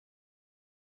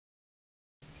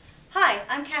Hi,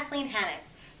 I'm Kathleen Hannock,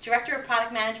 Director of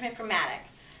Product Management for Maddak.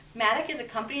 Maddak is a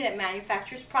company that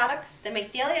manufactures products that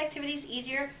make daily activities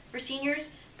easier for seniors,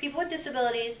 people with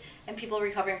disabilities, and people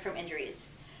recovering from injuries.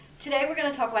 Today we're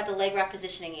going to talk about the leg wrap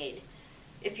positioning aid.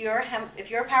 If you're a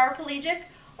paraplegic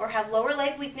or have lower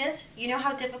leg weakness, you know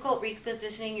how difficult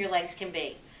repositioning your legs can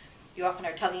be. You often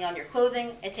are tugging on your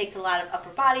clothing, it takes a lot of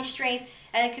upper body strength,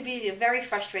 and it can be a very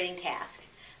frustrating task.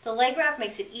 The leg wrap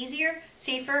makes it easier,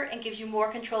 safer, and gives you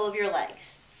more control of your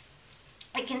legs.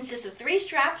 It consists of 3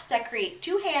 straps that create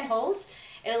 2 handholds.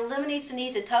 It eliminates the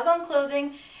need to tug on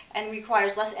clothing and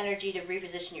requires less energy to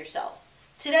reposition yourself.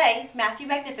 Today, Matthew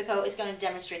Magnifico is going to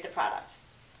demonstrate the product.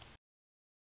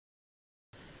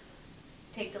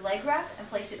 Take the leg wrap and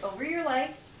place it over your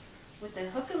leg with the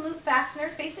hook and loop fastener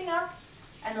facing up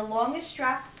and the longest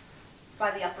strap by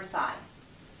the upper thigh.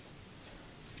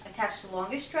 Attach the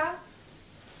longest strap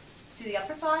to the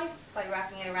upper thigh by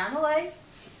wrapping it around the leg,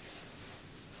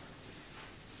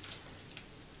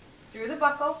 through the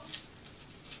buckle,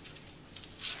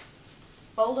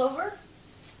 fold over,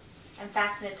 and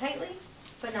fasten it tightly,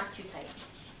 but not too tight.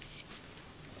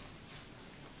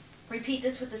 Repeat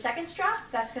this with the second strap.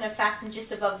 That's going to fasten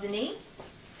just above the knee.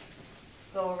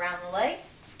 Go around the leg,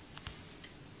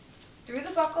 through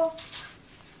the buckle,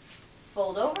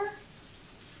 fold over,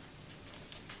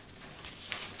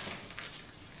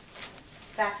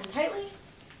 fasten tightly,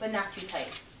 but not too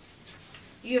tight.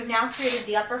 You have now created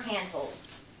the upper handhold.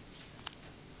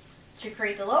 To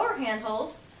create the lower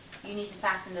handhold, you need to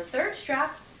fasten the 3rd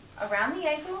strap around the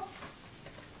ankle.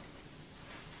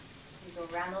 You go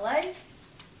around the leg,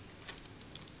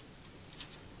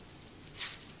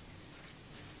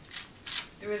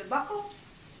 through the buckle,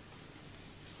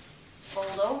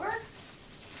 fold over,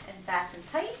 and fasten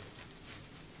tight,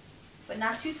 but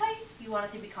not too tight. You want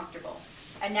it to be comfortable.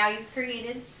 And now you've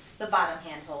created the bottom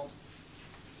handhold.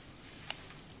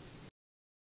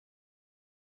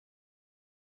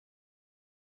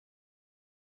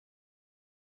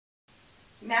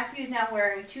 Matthew is now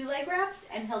wearing 2 leg wraps,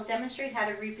 and he'll demonstrate how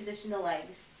to reposition the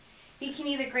legs. He can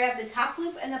either grab the top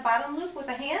loop and the bottom loop with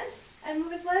a hand and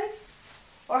move his leg,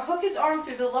 or hook his arm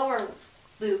through the lower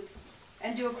loop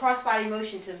and do a cross-body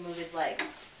motion to move his leg.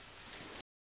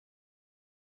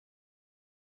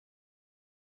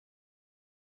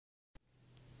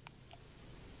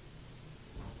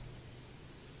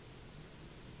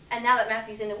 And now that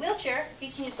Matthew's in the wheelchair, he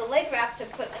can use the leg wrap to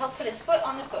help put his foot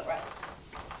on the footrest.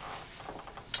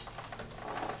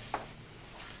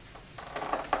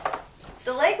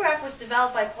 The leg wrap was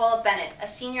developed by Paula Bennett, a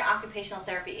senior occupational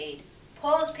therapy aide.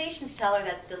 Paula's patients tell her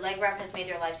that the leg wrap has made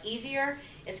their lives easier,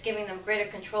 it's giving them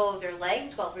greater control of their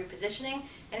legs while repositioning,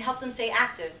 and helped them stay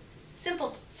active.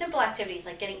 Simple activities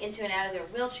like getting into and out of their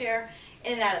wheelchair,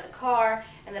 in and out of the car,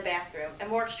 and the bathroom, and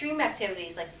more extreme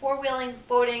activities like 4-wheeling,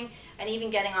 boating, and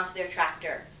even getting onto their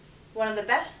tractor. One of the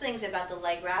best things about the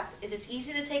leg wrap is it's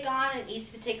easy to take on and easy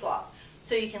to take off,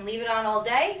 so you can leave it on all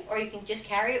day or you can just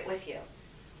carry it with you.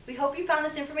 We hope you found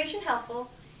this information helpful.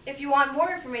 If you want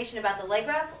more information about the leg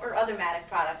wrap or other Maddak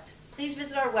products, please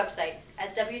visit our website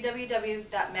at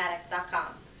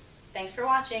www.maddak.com. Thanks for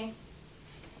watching.